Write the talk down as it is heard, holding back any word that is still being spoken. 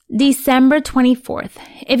December 24th.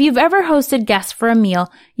 If you've ever hosted guests for a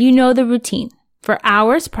meal, you know the routine. For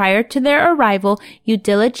hours prior to their arrival, you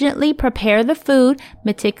diligently prepare the food,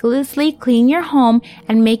 meticulously clean your home,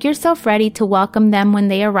 and make yourself ready to welcome them when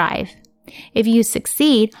they arrive. If you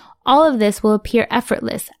succeed, all of this will appear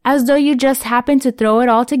effortless, as though you just happened to throw it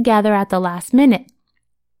all together at the last minute.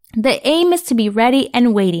 The aim is to be ready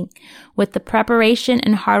and waiting. With the preparation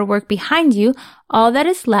and hard work behind you, all that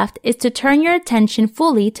is left is to turn your attention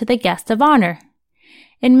fully to the guest of honor.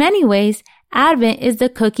 In many ways, Advent is the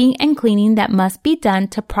cooking and cleaning that must be done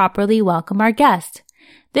to properly welcome our guest.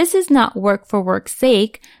 This is not work for work's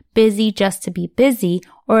sake, busy just to be busy,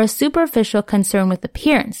 or a superficial concern with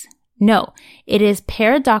appearance. No, it is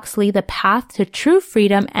paradoxically the path to true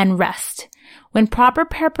freedom and rest. When proper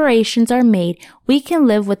preparations are made, we can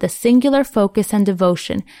live with a singular focus and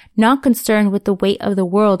devotion, not concerned with the weight of the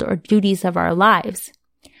world or duties of our lives.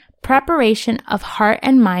 Preparation of heart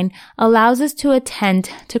and mind allows us to attend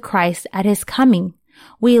to Christ at His coming.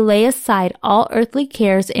 We lay aside all earthly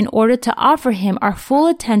cares in order to offer Him our full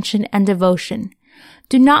attention and devotion.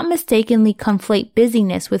 Do not mistakenly conflate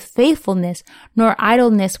busyness with faithfulness, nor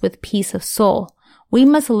idleness with peace of soul. We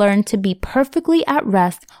must learn to be perfectly at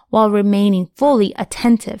rest while remaining fully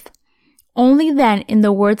attentive. Only then, in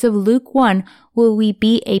the words of Luke 1, will we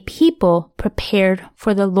be a people prepared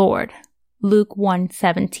for the Lord. Luke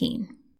 1:17.